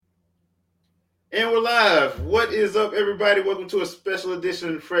And we're live. What is up, everybody? Welcome to a special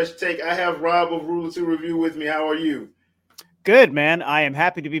edition of Fresh Take. I have Rob of Ruleof2Review with me. How are you? Good, man. I am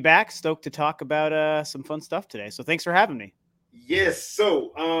happy to be back. Stoked to talk about some fun stuff today. So thanks for having me. Yes.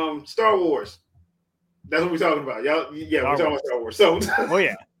 So, Star Wars. That's what we're talking about, y'all. Yeah, we're Star talking about Wars. Star Wars. So, Oh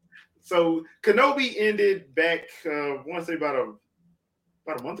yeah, so Kenobi ended back. I want to say about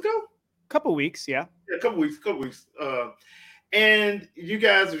a month ago. couple weeks. Yeah. Yeah, a couple weeks. Couple weeks. And you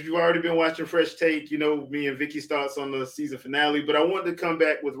guys, if you've already been watching Fresh Take, you know me and Vicky starts on the season finale. But I wanted to come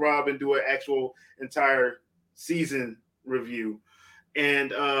back with Rob and do an actual entire season review.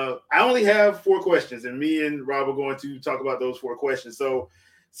 And I only have 4 questions, and me and Rob are going to talk about those 4 questions. So,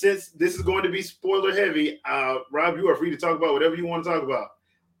 since this is going to be spoiler heavy, Rob, you are free to talk about whatever you want to talk about.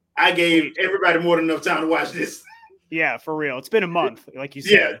 I gave everybody more than enough time to watch this. Yeah, for real. It's been a month, like you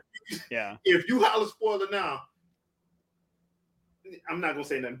Yeah. said. Yeah. If you holler spoiler now, I'm not gonna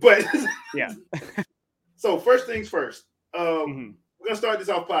say nothing. But Yeah. so first things first, hmm we're gonna start this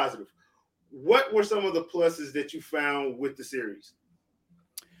off positive. What were some of the pluses that you found with the series?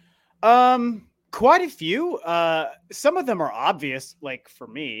 Quite a few. Some of them are obvious, like for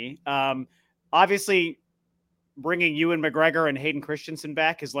me. Obviously, bringing Ewan McGregor and Hayden Christensen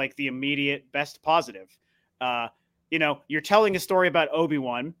back is like the immediate best positive. Uh, you're telling a story about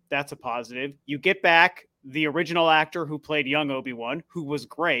Obi-Wan. That's a positive. You get back the original actor who played young Obi-Wan, who was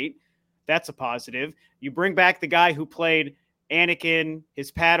great. That's a positive. You bring back the guy who played Anakin,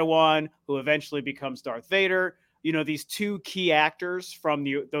 his Padawan, who eventually becomes Darth Vader. These two key actors from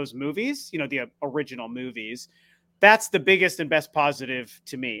those movies, the original movies. That's the biggest and best positive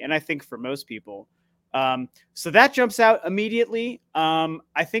to me. And I think for most people. So that jumps out immediately.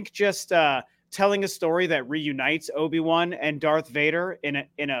 I think just telling a story that reunites Obi-Wan and Darth Vader in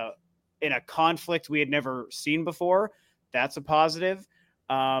a conflict we had never seen before. That's a positive.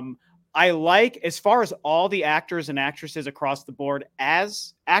 I like, as far as all the actors and actresses across the board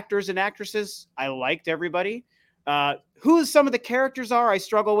as actors and actresses, I liked everybody. Who some of the characters are, I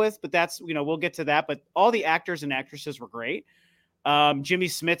struggle with, but that's, we'll get to that. But all the actors and actresses were great. Jimmy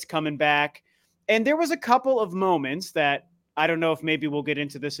Smith's coming back. And there was a couple of moments that I don't know if maybe we'll get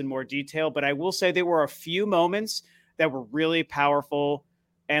into this in more detail, but I will say there were a few moments that were really powerful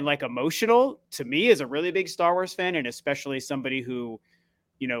and like emotional to me as a really big Star Wars fan, and especially somebody who,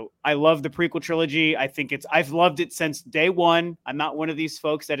 I love the prequel trilogy. I've loved it since day one. I'm not one of these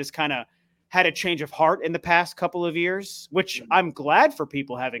folks that has kind of had a change of heart in the past couple of years, which I'm glad for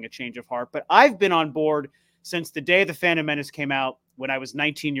people having a change of heart, but I've been on board since the day The Phantom Menace came out when I was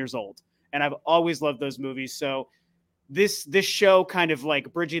 19 years old. And I've always loved those movies. So this show kind of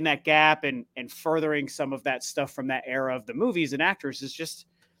like bridging that gap and furthering some of that stuff from that era of the movies and actors is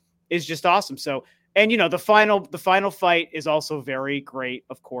just awesome. So, and the final fight is also very great,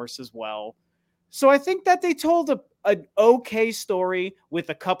 of course, as well. So I think that they told an okay story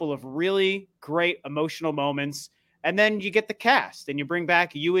with a couple of really great emotional moments. And then you get the cast and you bring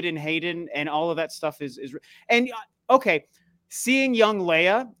back Ewan and Hayden, and all of that stuff is and okay, seeing young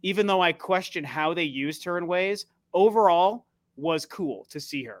Leia, even though I question how they used her in ways, overall was cool to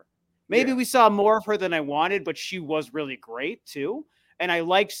see her. Maybe Yeah. we saw more of her than I wanted, but she was really great too. And I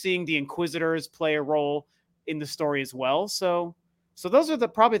liked seeing the Inquisitors play a role in the story as well. So those are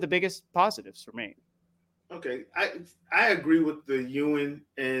probably the biggest positives for me. Okay, I agree with the Ewan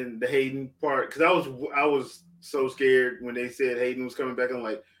and the Hayden part because I was so scared when they said Hayden was coming back. I'm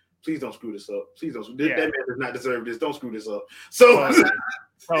like, please don't screw this up. Please don't. That Yeah, man does not deserve this. Don't screw this up. So totally,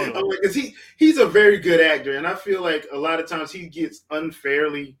 I'm totally. like, cause he's a very good actor, and I feel like a lot of times he gets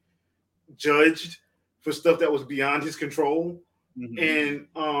unfairly judged for stuff that was beyond his control. Mhm.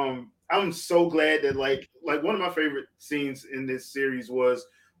 And I'm so glad that like one of my favorite scenes in this series was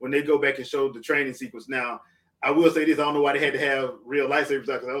when they go back and show the training sequence. Now, I will say this: I don't know why they had to have real lightsabers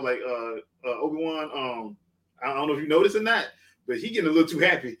out because I was like, Obi-Wan. I don't know if you noticed or not, but he getting a little too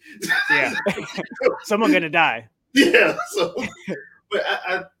happy. Yeah, someone gonna die. Yeah. So, but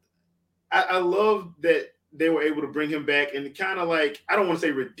I love that they were able to bring him back and kind of like I don't want to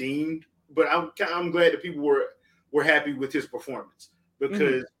say redeemed, but I'm glad that people were happy with his performance hmm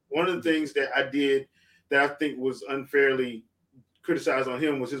because one of the things that I did that I think was unfairly criticized on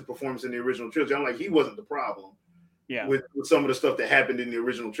him was his performance in the original trilogy. I'm like he wasn't the problem Yeah, with some of the stuff that happened in the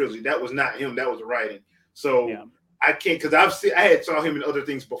original trilogy. That was not him. That was the writing. So yeah, I can't because I had saw him in other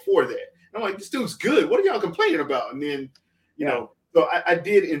things before that. And I'm like this dude's good. What are y'all complaining about? And then yeah, so I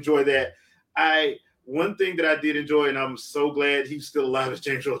did enjoy that. I One thing that I did enjoy, and I'm so glad he's still alive, is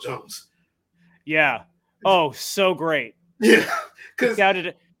James Earl Jones. yeah. Oh, so great. Yeah, He because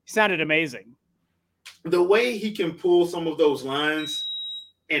sounded amazing. the way he can pull some of those lines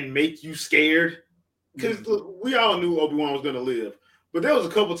and make you scared. Because we all knew Obi-Wan was going to live. But there was a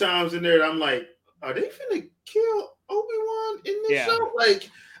couple times in there that I'm like, are they finna kill Obi-Wan in this show? Like,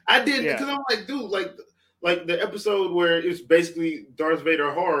 I didn't, because I'm like, dude, like the episode where it's basically Darth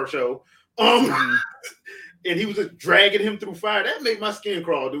Vader horror show. And he was just dragging him through fire. That made my skin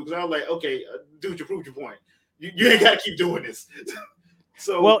crawl, dude. Because I was like, okay, dude, you proved your point. You ain't got to keep doing this.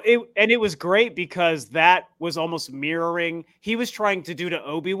 So well, it was great because that was almost mirroring. He was trying to do to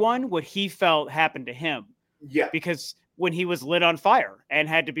Obi-Wan what he felt happened to him. Yeah. Because when he was lit on fire and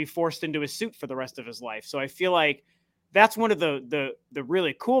had to be forced into his suit for the rest of his life. So I feel like that's one of the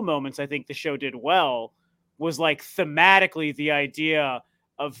really cool moments I think the show did well, was like thematically the idea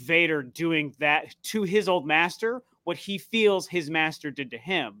of Vader doing that to his old master, what he feels his master did to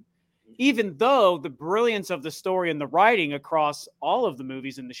him. Even though the brilliance of the story and the writing across all of the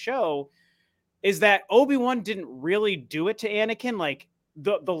movies in the show is that Obi-Wan didn't really do it to Anakin. Like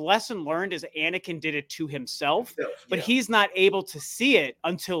the lesson learned is Anakin did it to himself, but he's not able to see it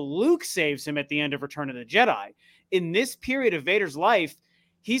until Luke saves him at the end of Return of the Jedi. In this period of Vader's life,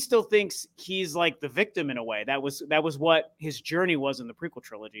 he still thinks he's like the victim in a way. That was what his journey was in the prequel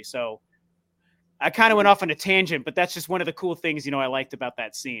trilogy. So I kind of went off on a tangent, but that's just one of the cool things, I liked about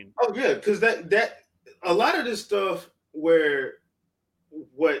that scene. Oh yeah, because that a lot of this stuff where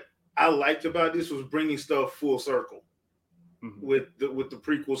what I liked about this was bringing stuff full circle with the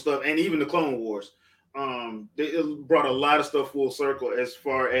prequel stuff and even the Clone Wars. It brought a lot of stuff full circle as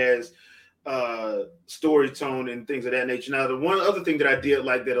far as story tone and things of that nature. Now, the one other thing that I did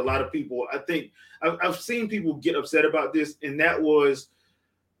like that a lot of people, I think I've seen people get upset about this, and that was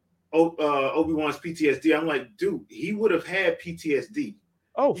Obi-Wan's PTSD. I'm like, dude, he would have had PTSD.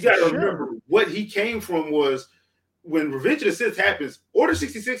 Oh, you got to remember what he came from was when Revenge of the Sith happens, Order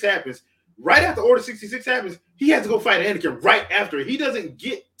 66 happens. Right after Order 66 happens, he has to go fight Anakin right after. He doesn't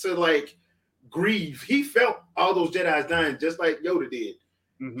get to like grieve. He felt all those Jedi's dying just like Yoda did.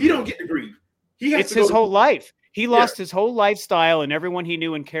 He don't get to grieve. It's his whole life. He lost his whole lifestyle and everyone he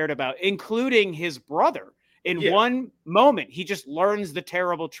knew and cared about, including his brother. In one moment, he just learns the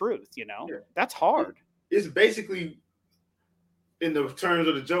terrible truth, That's hard. It's basically, in the terms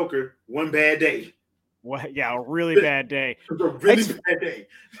of the Joker, one bad day. Well, yeah, a really bad day. Bad day.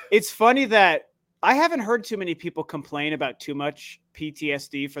 It's funny that I haven't heard too many people complain about too much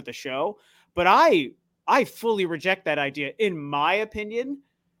PTSD for the show, but I fully reject that idea. In my opinion,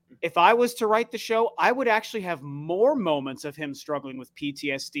 if I was to write the show, I would actually have more moments of him struggling with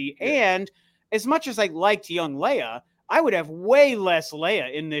PTSD. And as much as I liked young Leia, I would have way less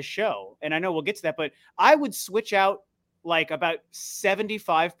Leia in this show. And I know we'll get to that, but I would switch out like about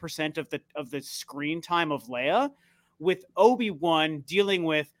 75% of the screen time of Leia with Obi-Wan dealing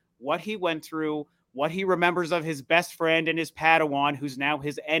with what he went through, what he remembers of his best friend and his Padawan, who's now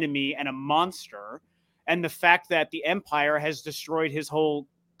his enemy and a monster, and the fact that the Empire has destroyed his whole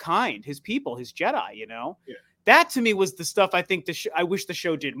kind, his people, his Jedi, That to me was the stuff I think I wish the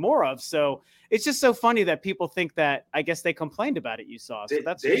show did more of. So it's just so funny that people think that. I guess they complained about it. You saw, so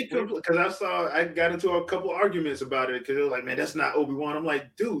that's because I got into a couple arguments about it because they were like, "Man, that's not Obi-Wan." I'm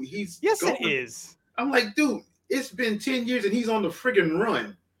like, "Dude, it is." I'm like, "Dude, it's been 10 years and he's on the friggin'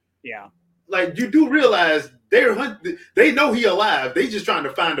 run." Yeah, like you do realize they know he alive. They just trying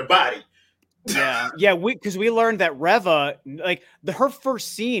to find a body. Yeah. Because we learned that Reva, like her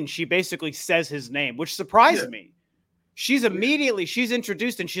first scene, she basically says his name, which surprised me. She's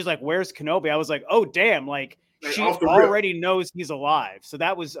introduced and she's like, "Where's Kenobi?" I was like, "Oh damn!" Like she already knows he's alive. So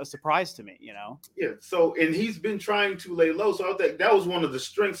that was a surprise to me, Yeah. So and he's been trying to lay low. So I think that was one of the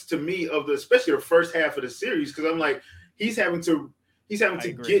strengths to me of especially the first half of the series, because I'm like, he's having to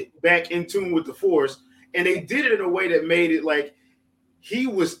get back in tune with the Force, and they did it in a way that made it like he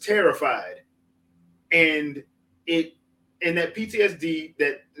was terrified. And that PTSD,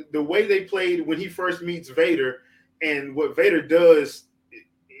 that the way they played when he first meets Vader and what Vader does,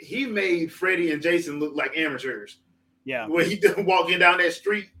 he made Freddy and Jason look like amateurs. Yeah. When he walking down that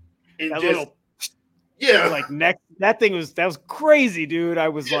street and like that was crazy, dude. I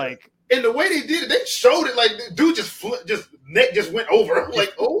was like, and the way they did it, they showed it like the dude neck just went over. I'm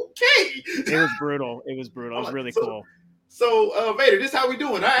like, okay. It was brutal. It was really cool. So, Vader, this is how we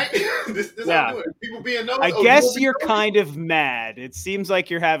doing, all right? this how we doing. People being noticed. I guess you're kind of mad. It seems like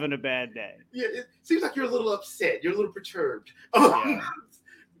you're having a bad day. Yeah, it seems like you're a little upset. You're a little perturbed.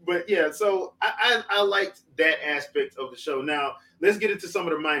 But yeah, so I liked that aspect of the show. Now, let's get into some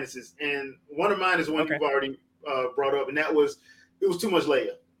of the minuses. And one of mine is one you've already brought up, and that was it was too much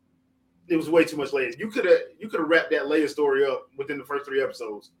Leia. It was way too much Leia. You could have wrapped that Leia story up within the first 3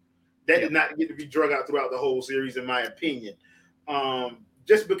 episodes. That did not get to be drug out throughout the whole series, in my opinion.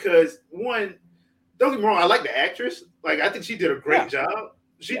 just because one, don't get me wrong, I like the actress. Like I think she did a great job.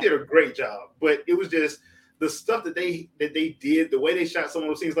 She did a great job, but it was just the stuff that they did, the way they shot some of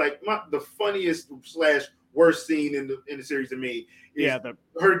those scenes. Like the funniest / worst scene in the series to me is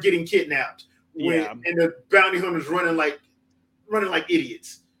her getting kidnapped and the bounty hunters running like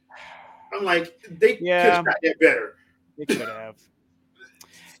idiots. I'm like, they could have shot that better. They could have.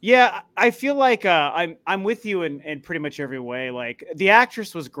 Yeah, I feel like I'm with you in pretty much every way. Like the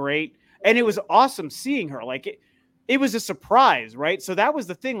actress was great, and it was awesome seeing her. Like it was a surprise, right? So that was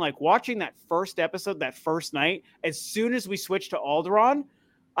the thing. Like watching that first episode, that first night, as soon as we switched to Alderaan,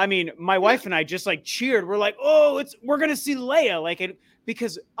 I mean, my wife and I just like cheered. We're like, oh, we're gonna see Leia, like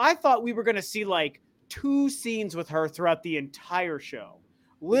because I thought we were gonna see like 2 scenes with her throughout the entire show.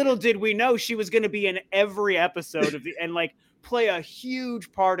 Little did we know she was going to be in every episode of and like play a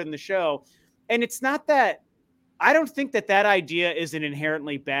huge part in the show. And it's not that I don't think that idea is an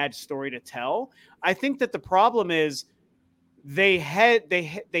inherently bad story to tell. I think that the problem is they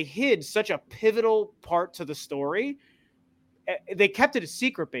hid such a pivotal part to the story. They kept it a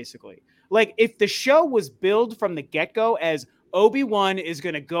secret, basically. Like if the show was billed from the get-go as Obi-Wan is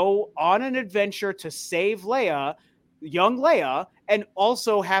going to go on an adventure to save Leia, young Leia, and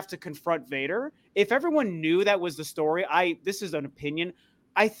also have to confront Vader. If everyone knew that was the story, this is an opinion,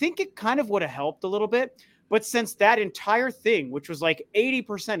 I think it kind of would have helped a little bit. But since that entire thing, which was like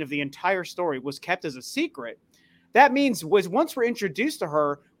 80% of the entire story, was kept as a secret, that means once we're introduced to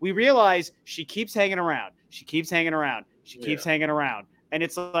her, we realize she keeps hanging around. She keeps hanging around. She keeps hanging around. And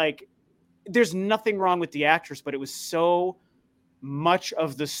it's like, there's nothing wrong with the actress, but it was so much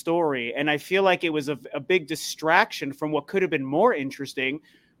of the story. And I feel like it was a big distraction from what could have been more interesting,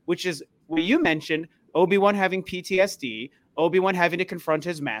 which is what you mentioned, Obi-Wan having PTSD, Obi-Wan having to confront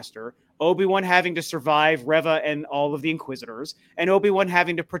his master, Obi-Wan having to survive Reva and all of the Inquisitors, and Obi-Wan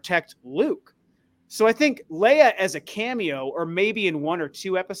having to protect Luke. So I think Leia as a cameo, or maybe in 1 or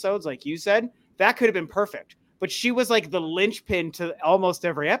 2 episodes, like you said, that could have been perfect. But she was like the linchpin to almost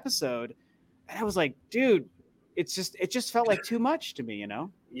every episode. And I was like, dude, it just felt like too much to me, you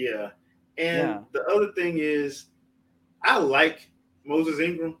know? Yeah. And the other thing is, I like Moses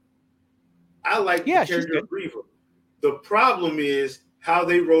Ingram. I like the character of Reva. The problem is how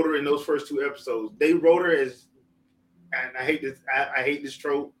they wrote her in those first 2 episodes. They wrote her as, and I hate this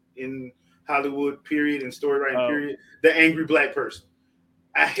trope in Hollywood, period, and story writing, period, the angry black person.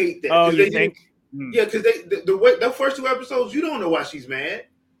 I hate that. Oh, you think? Yeah, because the first 2 episodes, you don't know why she's mad.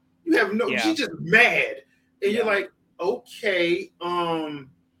 You have she's just mad. And you're like, okay, I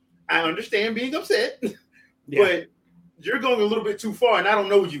understand being upset, but you're going a little bit too far, and I don't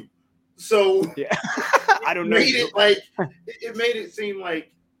know you. So I don't know. It made it seem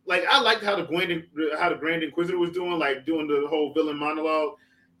like I liked how the Grand Inquisitor was doing the whole villain monologue,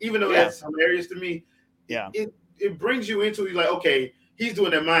 even though that's hilarious to me. Yeah, it brings you into like, okay, he's doing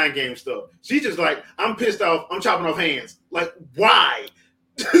that mind game stuff. She's just like, I'm pissed off. I'm chopping off hands. Like, why?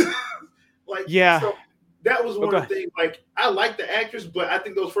 So that was one of the things. Like, I like the actress, but I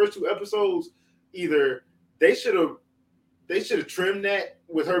think those first 2 episodes, either they should have trimmed that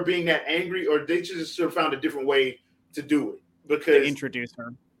with her being that angry, or they should have found a different way to do it. Because to introduce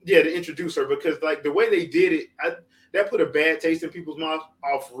her. Yeah, to introduce her, because like the way they did it, that put a bad taste in people's mouths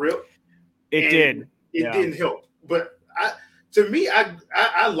off rip. It did. It didn't help. But to me,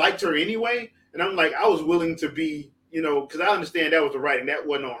 I liked her anyway, and I'm like, I was willing to be, because I understand that was the writing, that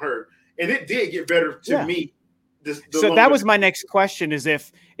wasn't on her, and it did get better to me. So that was my next question: is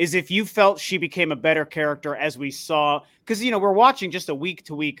if you felt she became a better character as we saw, because we're watching just a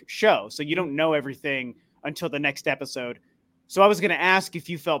week-to-week show, so you don't know everything until the next episode. So I was going to ask if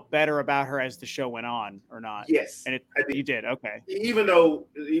you felt better about her as the show went on or not. Yes, and you did. Okay. Even though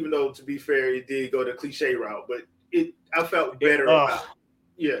to be fair, it did go the cliche route, but I felt better about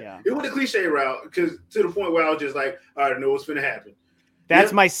it. It went the cliche route, because to the point where I was just like, all right, I know what's going to happen.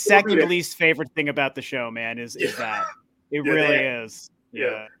 That's my second least favorite thing about the show, man, is that. It really is.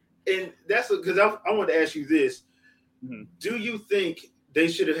 Yeah. And that's because I want to ask you this. Mm-hmm. Do you think they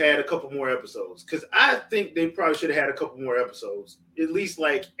should have had a couple more episodes? Because I think they probably should have had a couple more episodes, at least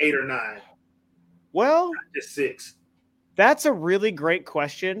like 8 or 9. Well, not just 6. That's a really great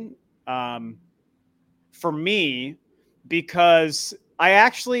question for me, because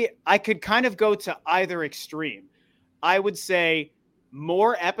I could kind of go to either extreme. I would say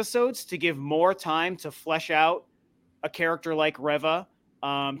more episodes to give more time to flesh out a character like Reva,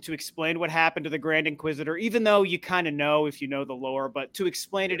 to explain what happened to the Grand Inquisitor, even though you kind of know if you know the lore, but to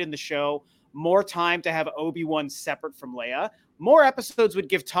explain it in the show, more time to have Obi-Wan separate from Leia. More episodes would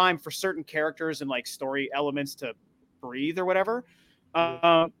give time for certain characters and like story elements to breathe or whatever.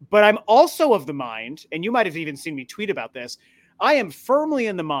 But I'm also of the mind, and you might have even seen me tweet about this, I am firmly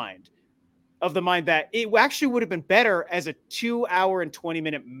in the mind that it actually would have been better as a 2 hour and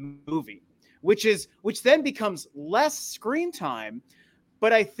 20-minute movie, which then becomes less screen time.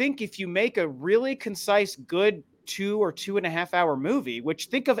 But I think if you make a really concise, good 2 or 2.5 hour movie, which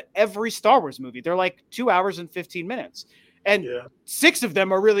think of every Star Wars movie, they're like 2 hours and 15 minutes. And 6 of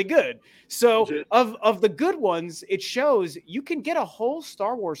them are really good. So of the good ones, it shows you can get a whole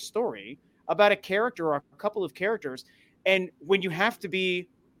Star Wars story about a character or a couple of characters. And when you have to be,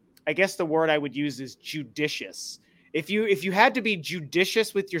 I guess the word I would use is judicious. If you had to be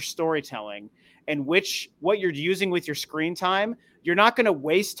judicious with your storytelling and what you're using with your screen time, you're not going to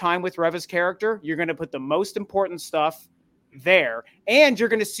waste time with Reva's character. You're going to put the most important stuff there, and you're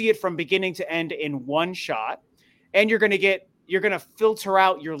going to see it from beginning to end in one shot. And you're going to filter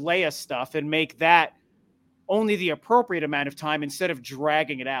out your Leia stuff and make that only the appropriate amount of time instead of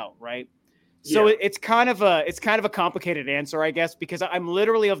dragging it out, right? So it's kind of a complicated answer, I guess, because I'm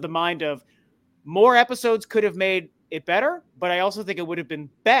literally of the mind of more episodes could have made it better, but I also think it would have been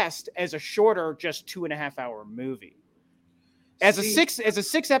best as a shorter, just 2.5 hour movie. As a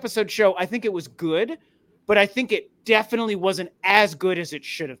 6 episode show, I think it was good, but I think it definitely wasn't as good as it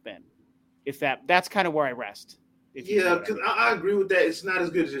should have been. If that's kind of where I rest. Because I agree with that. It's not as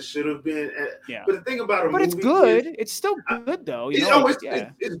good as it should have been. But the thing about but it's good. It's still good though.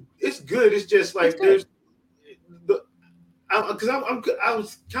 It's good. It's just like there's because I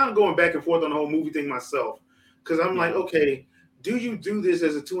was kind of going back and forth on the whole movie thing myself. Because I'm like, okay, do you do this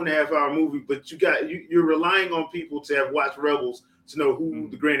as a 2.5 hour movie? But you're relying on people to have watched Rebels to know who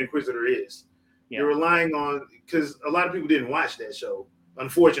the Grand Inquisitor is. Yeah. You're relying on, because a lot of people didn't watch that show.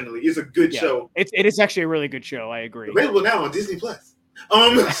 Unfortunately, it's a good show. It is actually a really good show. I agree. Available now on Disney Plus.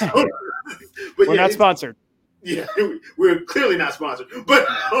 We're not sponsored. Yeah, we're clearly not sponsored. But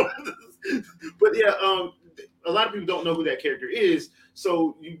a lot of people don't know who that character is,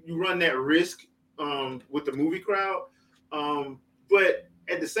 so you run that risk with the movie crowd. But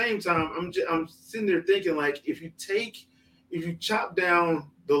at the same time, I'm sitting there thinking, like, if you chop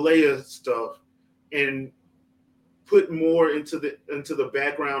down the Leia stuff and put more into the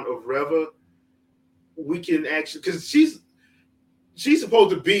background of Reva, we can actually, because she's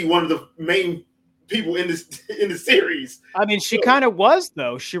supposed to be one of the main people in the series. I mean, she kind of was,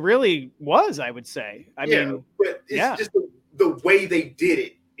 though. She really was, I would say. I mean, but it's just the way they did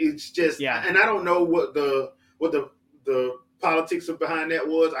it. It's just, and I don't know what the politics behind that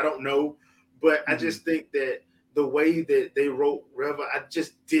was. I don't know, but I just think that the way that they wrote Reva, I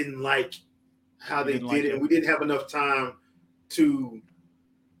just didn't like how they did it, and we didn't have enough time to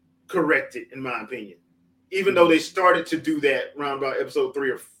correct it, in my opinion. Even though they started to do that around about episode 3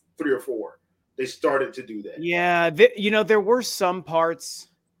 or 4, they started to do that. Yeah, there were some parts.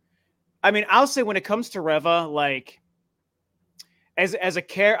 I mean, I'll say when it comes to Reva, like as a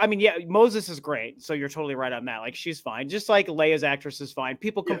character, I mean, Moses is great, so you're totally right on that. Like, she's fine, just like Leia's actress is fine.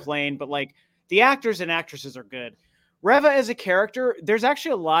 People complain, but like the actors and actresses are good. Reva as a character, there's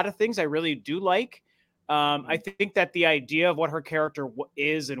actually a lot of things I really do like. I think that the idea of what her character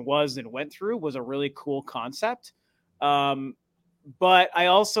is and was and went through was a really cool concept. But I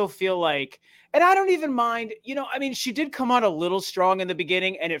also feel like, and I don't even mind, I mean, she did come on a little strong in the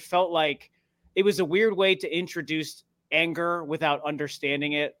beginning, and it felt like it was a weird way to introduce anger without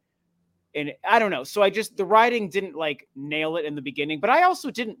understanding it. And I don't know. So the writing didn't like nail it in the beginning, but I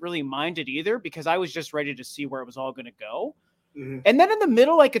also didn't really mind it either, because I was just ready to see where it was all going to go. Mm-hmm. And then in the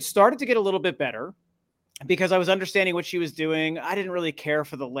middle, like, it started to get a little bit better because I was understanding what she was doing. I didn't really care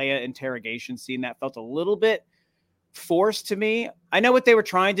for the Leia interrogation scene. That felt a little bit forced to me. I know what they were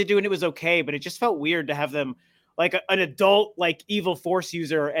trying to do and it was okay, but it just felt weird to have them like an adult, like evil Force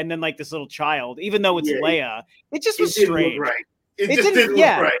user, and then like this little child, even though it's Leia. It just was strange. Right. It just didn't look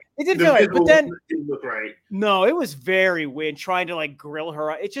right. It didn't feel right. But then didn't look right. No, it was very weird trying to like grill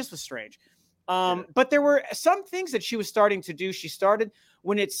her. It just was strange. But there were some things that she was starting to do. She started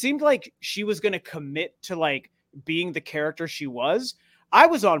when it seemed like she was going to commit to like being the character she was. I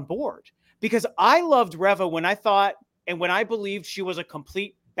was on board because I loved Reva when I thought and when I believed she was a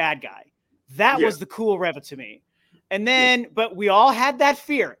complete bad guy. That was the cool Reva to me. And then, but we all had that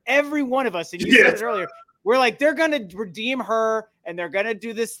fear. Every one of us, and you said it earlier, we're like, they're going to redeem her and they're going to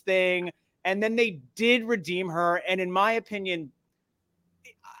do this thing. And then they did redeem her. And in my opinion,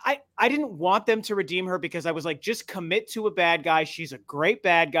 I didn't want them to redeem her because I was like, just commit to a bad guy. She's a great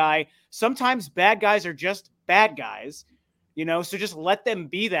bad guy. Sometimes bad guys are just bad guys, so just let them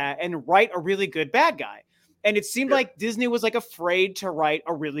be that and write a really good bad guy. And it seemed like Disney was like afraid to write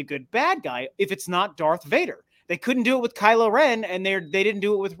a really good bad guy if it's not Darth Vader. They couldn't do it with Kylo Ren, and they didn't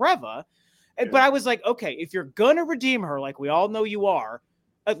do it with Reva. Yeah. But I was like, okay, if you're gonna redeem her, like we all know you are,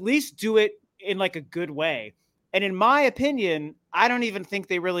 at least do it in like a good way. And in my opinion, I don't even think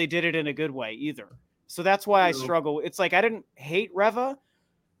they really did it in a good way either. So that's why I struggle. It's like I didn't hate Reva.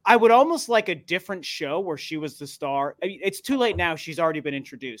 I would almost like a different show where she was the star. I mean, it's too late now. She's already been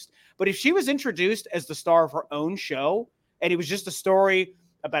introduced. But if she was introduced as the star of her own show, and it was just a story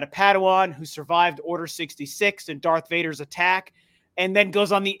about a Padawan who survived Order 66 and Darth Vader's attack, and then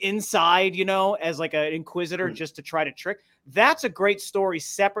goes on the inside, as like an Inquisitor just to try to trick, that's a great story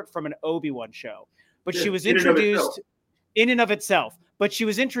separate from an Obi-Wan show. But she was introduced in and of itself. But she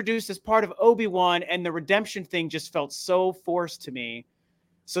was introduced as part of Obi-Wan, and the redemption thing just felt so forced to me.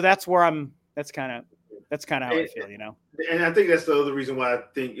 So that's where that's kind of how I feel, And I think that's the other reason why I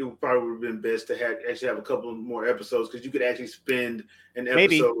think it would probably would have been best to actually have a couple more episodes, because you could actually spend an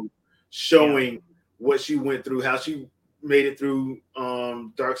episode showing what she went through, how she made it through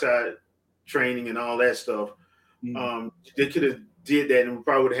dark side training and all that stuff. They could have did that, and we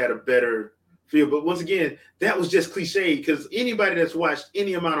probably would have had a better feel. But once again, that was just cliche, because anybody that's watched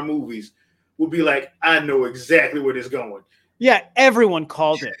any amount of movies would be like, I know exactly where this is going. Yeah, everyone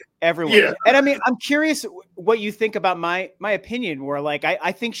called it. Everyone. Yeah. And I mean, I'm curious what you think about my opinion, where like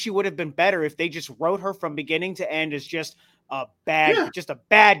I think she would have been better if they just wrote her from beginning to end as just a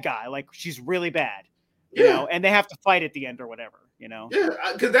bad guy. Like she's really bad. You know, and they have to fight at the end or whatever, Yeah,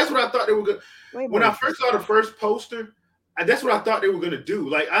 because that's what I thought they were going. When I first saw the first poster, that's what I thought they were going to do.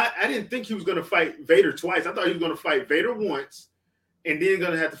 Like I didn't think he was going to fight Vader twice. I thought he was going to fight Vader once and then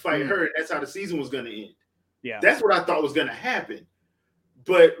going to have to fight her. And that's how the season was going to end. Yeah, that's what I thought was going to happen.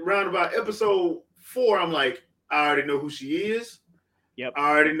 But round about episode 4, I'm like, I already know who she is. Yep.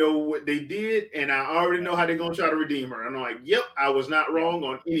 I already know what they did, and I already know how they're going to try to redeem her. And I'm like, yep, I was not wrong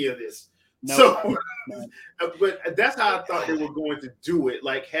on any of this. Nope. So, but that's how I thought they were going to do it.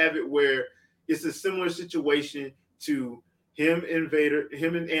 Like have it where it's a similar situation to him and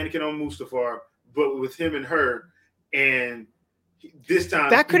Anakin on Mustafar, but with him and her. And this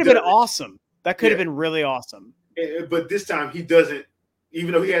time that could have been awesome. That could have been really awesome. But this time he doesn't,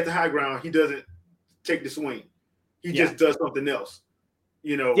 even though he has the high ground, he doesn't take the swing. He just does something else,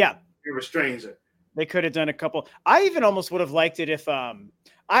 and restrains her. They could have done a couple. I even almost would have liked it if,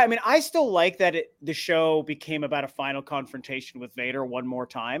 I still like that the show became about a final confrontation with Vader one more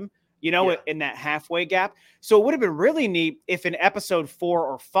time, in that halfway gap. So it would have been really neat if in episode 4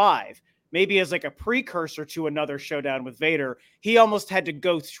 or 5, maybe as like a precursor to another showdown with Vader, he almost had to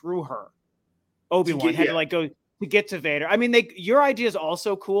go through her. Obi-Wan had to like go to get to Vader. I mean, your idea is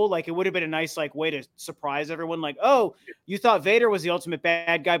also cool. Like it would have been a nice like way to surprise everyone. Like, oh, you thought Vader was the ultimate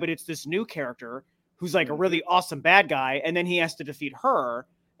bad guy, but it's this new character who's like a really awesome bad guy. And then he has to defeat her.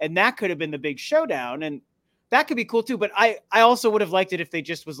 And that could have been the big showdown. And that could be cool too. But I also would have liked it if they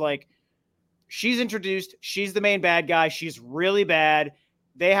just was like, she's introduced. She's the main bad guy. She's really bad.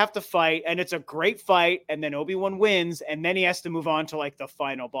 They have to fight, and it's a great fight, and then Obi-Wan wins, and then he has to move on to like the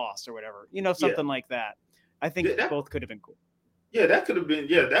final boss or whatever, something like that. I think both could have been cool. Yeah, that could have been.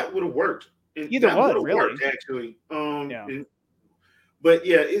 Yeah, that would have worked. Either one, really. Worked, actually. But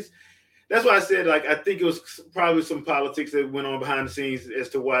yeah, that's why I said like I think it was probably some politics that went on behind the scenes as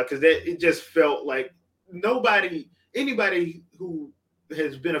to why, because it just felt like anybody who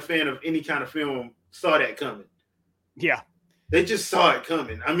has been a fan of any kind of film saw that coming. Yeah. They just saw it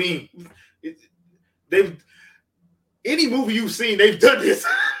coming. I mean, any movie you've seen, they've done this.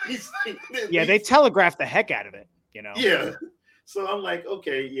 They telegraphed the heck out of it, Yeah. So I'm like,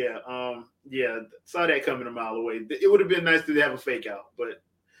 okay, saw that coming a mile away. It would have been nice to have a fake out. But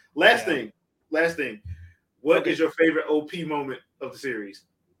last thing, what is your favorite OP moment of the series?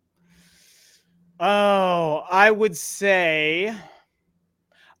 Oh, I would say,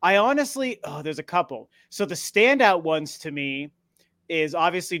 there's a couple. So the standout ones to me is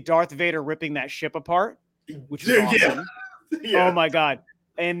obviously Darth Vader ripping that ship apart, which is awesome. Yeah. Oh my God.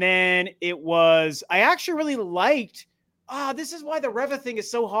 And then I actually really liked, this is why the Reva thing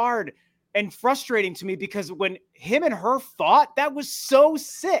is so hard and frustrating to me, because when him and her fought, that was so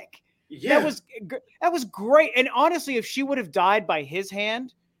sick. Yeah. That was great. And honestly, if she would have died by his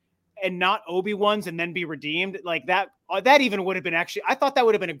hand and not Obi-Wan's and then be redeemed, like that even would have been I thought that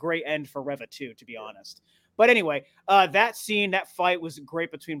would have been a great end for Reva too, to be honest. But anyway, that fight was great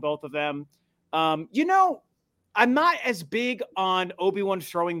between both of them. I'm not as big on Obi-Wan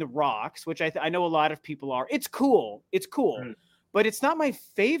throwing the rocks, which I know a lot of people are. It's cool. But it's not my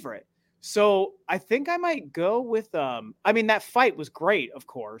favorite. So I think I might go with, that fight was great, of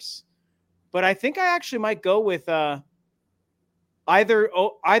course, but I think I actually might go with,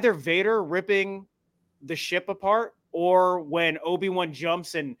 either Vader ripping the ship apart or when Obi-Wan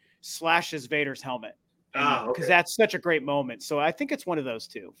jumps and slashes Vader's helmet. And because that's such a great moment. So I think it's one of those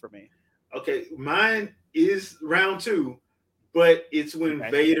two for me. Okay, mine is round 2, but it's when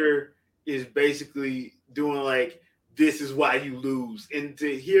Vader is basically doing like, this is why you lose. And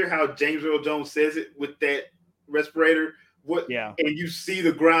to hear how James Earl Jones says it with that respirator, and you see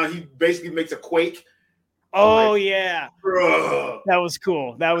the ground, he basically makes a quake. Oh, yeah. Bruh. That was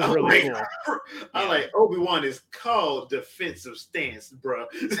cool. That was really cool. I'm like, Obi-Wan is called defensive stance, bro.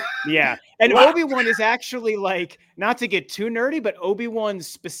 Yeah. And Obi-Wan is actually like, not to get too nerdy, but Obi-Wan's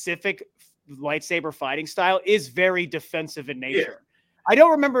specific lightsaber fighting style is very defensive in nature. I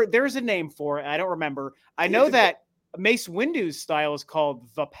don't remember. There's a name for it. I don't remember. I know that Mace Windu's style is called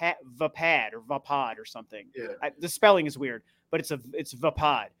Vapad or Vapad or something. Yeah. The spelling is weird, but it's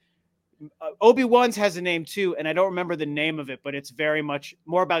Vapad. Obi-Wan's has a name too, and I don't remember the name of it, but it's very much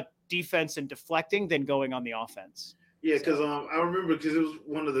more about defense and deflecting than going on the offense. Yeah, because I remember because it was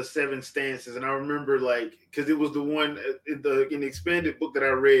one of the 7 stances, and I remember like because it was the one in the expanded book that I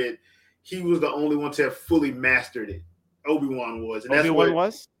read, he was the only one to have fully mastered it. Obi-Wan was, and Obi-Wan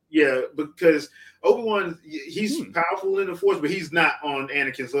was. Yeah, because Obi-Wan, he's powerful in the Force, but he's not on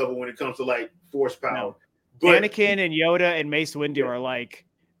Anakin's level when it comes to like Force power. No. But Anakin and Yoda and Mace Windu are like.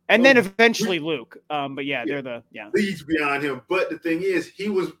 And then eventually Luke. But they're the leads beyond him. But the thing is, he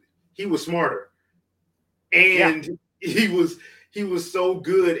was smarter. And he was so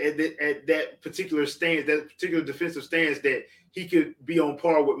good at that particular stance, that particular defensive stance, that he could be on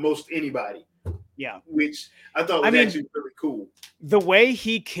par with most anybody. Yeah. Which I thought was actually really cool. The way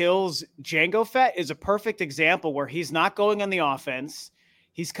he kills Jango Fett is a perfect example where he's not going on the offense.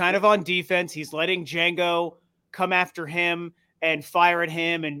 He's kind of on defense. He's letting Jango come after him and fire at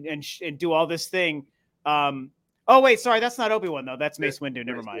him and do all this thing. Oh, wait, sorry, that's not Obi-Wan, though. That's Mace Windu.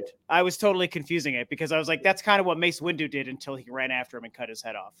 Never mind. I was totally confusing it because I was like, that's kind of what Mace Windu did until he ran after him and cut his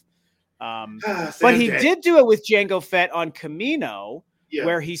head off. But he did do it with Jango Fett on Kamino,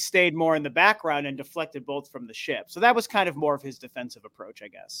 where he stayed more in the background and deflected bolts from the ship. So that was kind of more of his defensive approach, I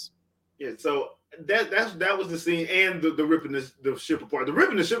guess. Yeah, so that was the scene, and the ripping the ship apart. The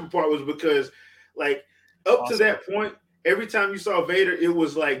ripping the ship apart was because, like, up to that point, every time you saw Vader, it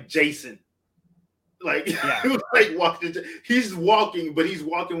was like Jason. Like, it was like walking. He's walking, but he's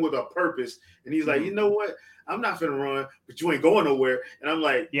walking with a purpose. And he's like, you know what? I'm not finna run, but you ain't going nowhere. And I'm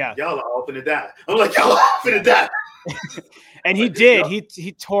like, y'all are all finna die. I'm like, y'all are all finna die. And he did.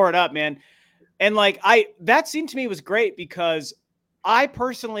 He tore it up, man. And like, that scene to me was great because I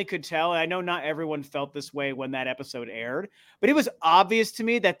personally could tell, and I know not everyone felt this way when that episode aired, but it was obvious to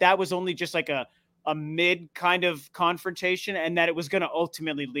me that was only just like a mid kind of confrontation and that it was going to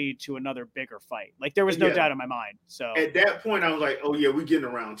ultimately lead to another bigger fight. Like there was no doubt in my mind. So at that point I was like, oh yeah, we're getting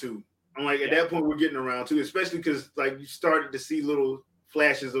around too. I'm like, at that point we're getting around too, especially because like you started to see little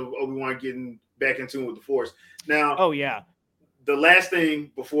flashes of Obi-Wan getting back in tune with the Force. Now, the last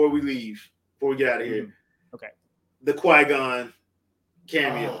thing before we get out of here. Okay. The Qui-Gon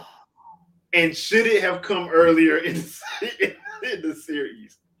cameo. And should it have come earlier in the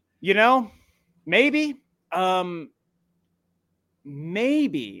series? You know, maybe.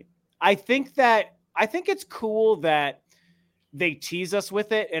 Maybe. I think it's cool that they tease us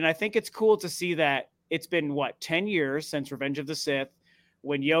with it. And I think it's cool to see that it's been, 10 years since Revenge of the Sith,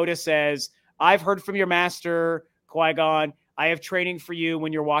 when Yoda says, I've heard from your master, Qui-Gon. I have training for you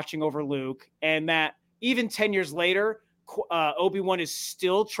when you're watching over Luke. And that even 10 years later, Obi-Wan is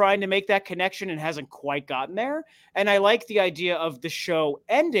still trying to make that connection and hasn't quite gotten there. And I like the idea of the show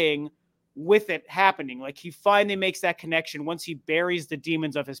ending with it happening. Like he finally makes that connection once he buries the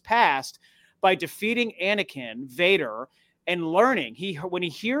demons of his past by defeating Anakin, Vader, and learning. When he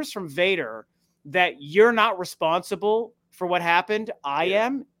hears from Vader that you're not responsible for what happened, I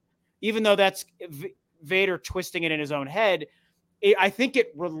am, even though that's Vader twisting it in his own head, I think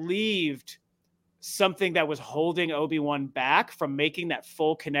it relieved something that was holding Obi-Wan back from making that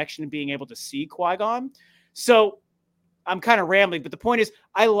full connection and being able to see Qui-Gon. So I'm kind of rambling, but the point is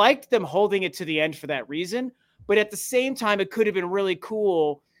I liked them holding it to the end for that reason. But at the same time, it could have been really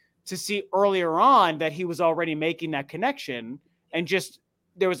cool to see earlier on that he was already making that connection. And just,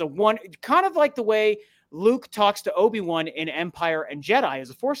 there was kind of like the way Luke talks to Obi-Wan in Empire and Jedi as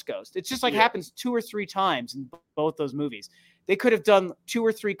a Force ghost. It's just like happens 2 or 3 times in both those movies. They could have done 2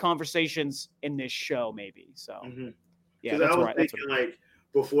 or 3 conversations in this show, maybe. So, that's I was thinking like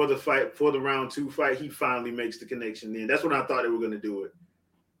before the round 2 fight, he finally makes the connection. Then that's when I thought they were going to do it.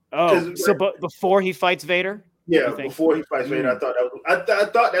 Oh, so but before he fights Vader? Yeah, before he fights Vader, I thought I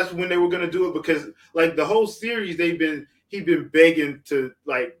thought that's when they were going to do it because like the whole series, he'd been begging to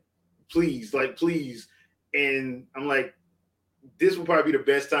please and I'm like, this would probably be the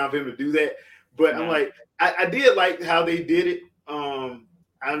best time for him to do that. But I'm No. like, I did like how they did it.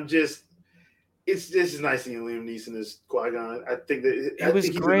 I'm just, it's just nice seeing Liam Neeson as Qui-Gon. I think It was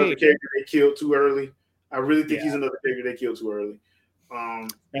he's another great. character they killed too early. I really think Yeah. he's another character they killed too early.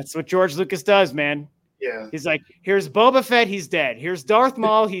 That's what George Lucas does, man. Yeah. He's like, here's Boba Fett, he's dead. Here's Darth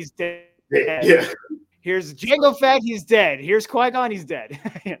Maul, he's dead. Yeah. Here's Jango Fett, he's dead. Here's Qui-Gon, he's dead.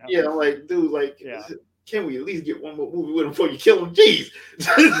 You know? Yeah, I'm like, dude, like, Yeah. can we at least get one more movie with him before you kill him? Jeez.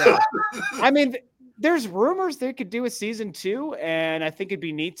 Yeah. I mean, there's rumors they could do a season 2, and I think it'd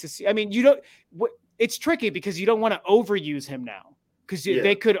be neat to see. I mean, it's tricky because you don't want to overuse him now, because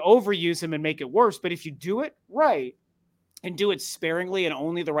they could overuse him and make it worse. But if you do it right and do it sparingly and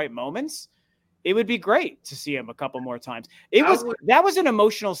only the right moments, it would be great to see him a couple more times. That was an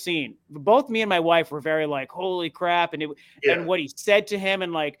emotional scene. Both me and my wife were very like, holy crap. And and what he said to him,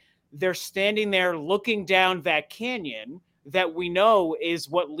 and like, they're standing there looking down that canyon that we know is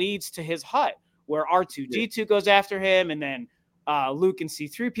what leads to his hut, where R2-D2 goes after him, and then Luke and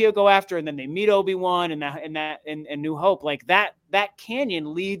C-3PO go after, and then they meet Obi-Wan and New Hope. Like that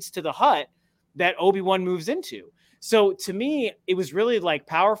canyon leads to the hut that Obi-Wan moves into. So to me, it was really like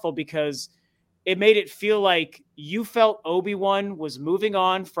powerful because it made it feel like you felt Obi-Wan was moving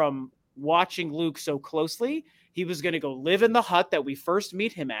on from watching Luke so closely. He was going to go live in the hut that we first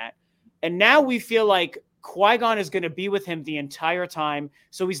meet him at. And now we feel like Qui-Gon is going to be with him the entire time.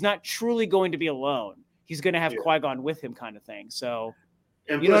 So he's not truly going to be alone. He's going to have Qui-Gon with him, kind of thing. So,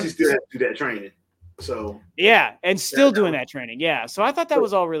 and plus he still has to do that training. So yeah. And still doing that training. Yeah. So I thought that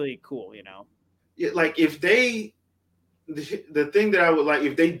was all really cool, you know? Yeah. Like the thing that I would like,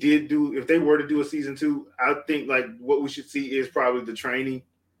 if they were to do a season 2, I think like what we should see is probably the training,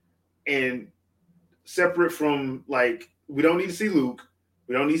 and separate from, like, we don't need to see Luke,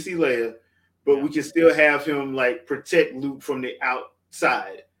 we don't need to see Leia, but we can still have him like protect Luke from the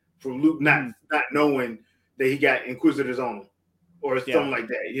outside, from Luke not knowing that he got Inquisitors on him or something like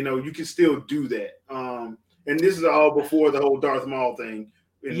that. You know, you can still do that. And this is all before the whole Darth Maul thing.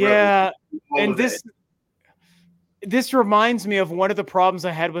 Yeah, and this reminds me of one of the problems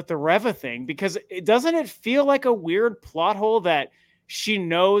I had with the Reva thing, because doesn't it feel like a weird plot hole that she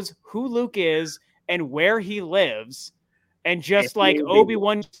knows who Luke is and where he lives, and just like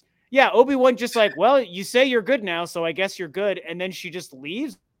Obi-Wan, Obi-Wan just like, well, you say you're good now, so I guess you're good, and then she just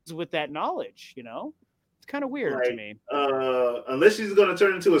leaves with that knowledge, you know? It's kind of weird to me. Unless she's going to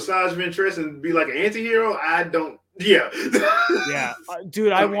turn into Asajj Ventress and be like an anti-hero, I don't. Yeah.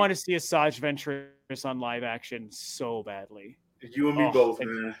 Dude, I want to see Asajj Ventress on live action so badly. You and me both,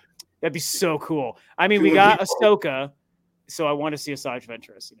 man. That'd be so cool. I mean, we got Ahsoka, so I want to see Asajj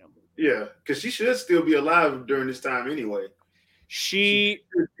Ventress, you know. Yeah, because she should still be alive during this time anyway.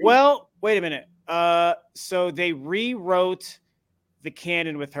 Well, wait a minute. So they rewrote the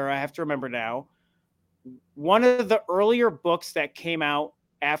canon with her. I have to remember now. One of the earlier books that came out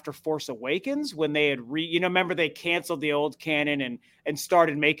after Force Awakens, when they had remember they canceled the old canon and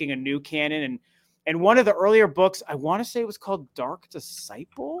started making a new canon, and one of the earlier books, I want to say it was called Dark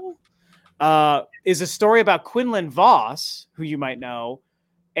Disciple, is a story about Quinlan Vos, who you might know,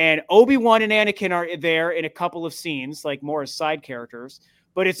 and Obi-Wan and Anakin are there in a couple of scenes, like more as side characters,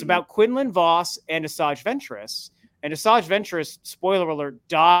 but it's about Quinlan Vos and Asajj Ventress, and Asajj Ventress, spoiler alert,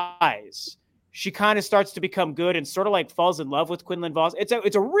 dies. She kind of starts to become good and sort of like falls in love with Quinlan Vos. It's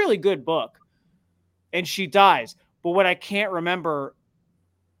a really good book, and she dies. But what I can't remember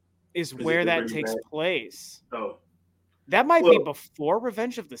is where that takes place. Oh, that might be before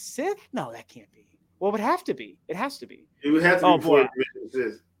Revenge of the Sith. No, that can't be. Well, it would have to be. It has to be. It would have to be before Revenge of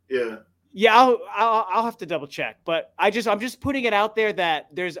the Sith. Yeah. Yeah, I'll have to double check, but I'm just putting it out there that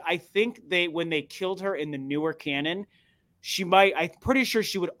I think when they killed her in the newer canon, I'm pretty sure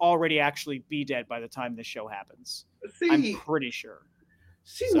she would already actually be dead by the time this show happens. I'm pretty sure.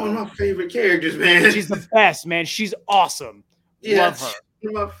 She's one of my favorite characters, man. She's the best, man. She's awesome. Love her.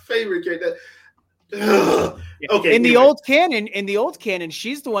 She's my favorite character. Okay. In the old canon,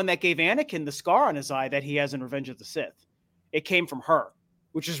 she's the one that gave Anakin the scar on his eye that he has in Revenge of the Sith. It came from her,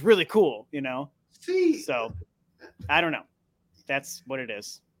 which is really cool, you know? So I don't know. That's what it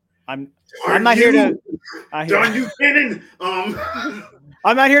is. I'm not here to. Darn you, Kenan.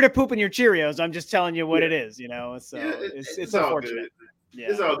 I'm not here to poop in your Cheerios. I'm just telling you what it is, you know. So it's all unfortunate. Good. Yeah.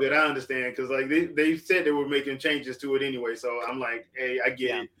 It's all good. I understand, because like they said they were making changes to it anyway. So I'm like, hey, I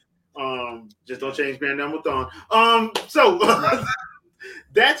get it. Just don't change Grand Number Thon. So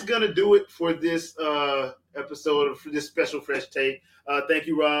that's gonna do it for this episode of this special Fresh Take. Thank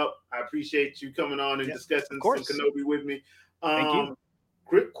you, Rob. I appreciate you coming on and discussing some Kenobi with me. Thank you.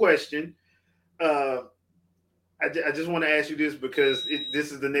 Quick question. I just want to ask you this because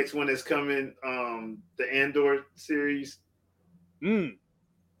this is the next one that's coming. The Andor series.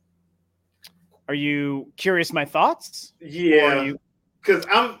 Are you curious my thoughts? Yeah, or are you? Because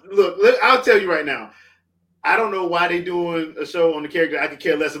look, I'll tell you right now. I don't know why they're doing a show on the character I could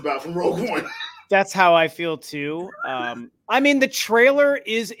care less about from Rogue One. That's how I feel too. I mean, the trailer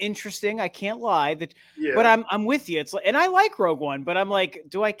is interesting. I can't lie. But I'm with you. It's and I like Rogue One, but I'm like,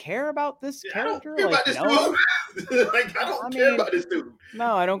 do I care about this character? I don't care about this dude. Like, I don't care about this dude.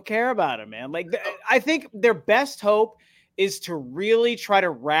 No, I don't care about him, man. Like, I think their best hope is to really try to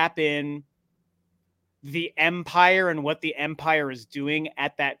wrap in the Empire and what the Empire is doing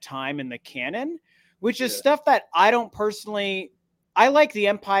at that time in the canon, which is stuff that I don't personally. I like the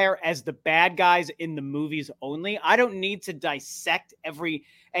Empire as the bad guys in the movies only. I don't need to dissect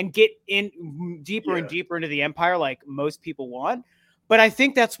and get in deeper and deeper into the Empire like most people want. But I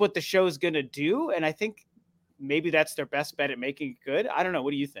think that's what the show is going to do. And I think maybe that's their best bet at making it good. I don't know.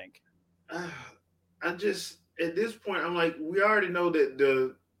 What do you think? I just, at this point, I'm like, we already know that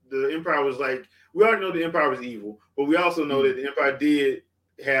the Empire was like, we already know the Empire was evil, but we also know that the Empire did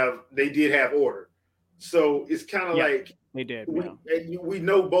have order. So it's kind of like, they did. We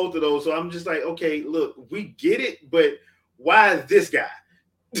know both of those. So I'm just like, okay, look, we get it, but why is this guy?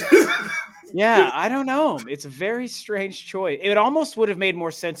 I don't know. It's a very strange choice. It almost would have made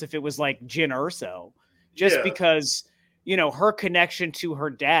more sense if it was like Jyn Erso, just because, her connection to her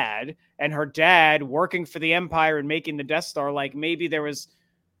dad and her dad working for the Empire and making the Death Star, like maybe there was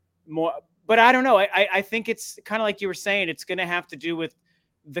more, but I don't know. I think it's kind of like you were saying, it's going to have to do with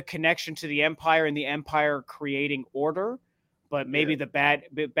the connection to the Empire and the Empire creating order, but maybe the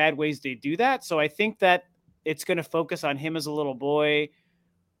bad ways they do that. So I think that it's going to focus on him as a little boy.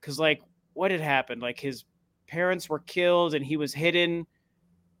 Cause like what had happened, like his parents were killed and he was hidden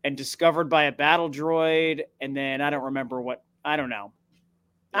and discovered by a battle droid. And then I don't remember I don't know.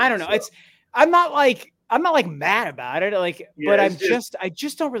 I'm not like mad about it. But I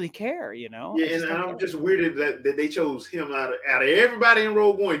just don't really care, Yeah. And I'm just weirded that they chose him out of everybody in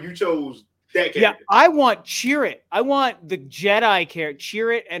Rogue One. You chose that character. Yeah. I want Chirrut. I want the Jedi character,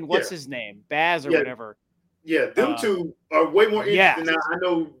 Chirrut, and what's his name? Baz or whatever. Yeah. Them two are way more interesting. Now I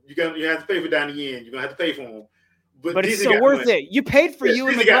know you have to pay for Donnie Yen. You're going to have to pay for him. But it's still worth it. You paid for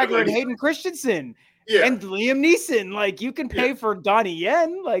Ewan McGregor and Hayden Christensen. Yeah. And Liam Neeson. Like, you can pay for Donnie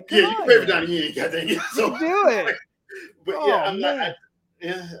Yen. Like, you can pay for Donnie Yen. Goddamn. So do it. But I'm not.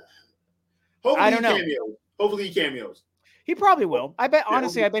 Hopefully, I don't know. Hopefully, he cameos. He probably will. I bet.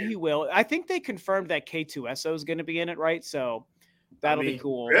 Honestly, I bet he will. I think they confirmed that K2SO is going to be in it, right? So that'll be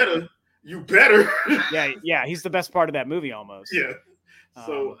cool. You better. Yeah. He's the best part of that movie, almost. Yeah.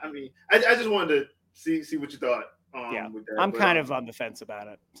 So I just wanted to see what you thought. With that. I'm kind of on the fence about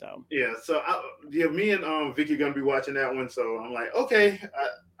it. So so me and Vicky are gonna be watching that one. So I'm like, okay,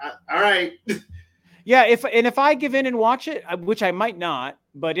 all right. Yeah, if I give in and watch it, which I might not,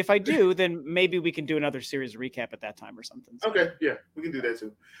 but if I do, then maybe we can do another series recap at that time or something. So. Okay, yeah, we can do that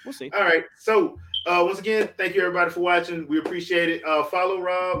too. We'll see. All right. So once again, thank you everybody for watching. We appreciate it. Follow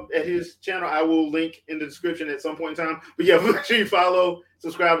Rob at his channel. I will link in the description at some point in time. But yeah, make sure you follow,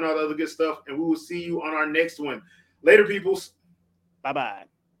 subscribe, and all the other good stuff. And we will see you on our next one. Later, peoples. Bye-bye.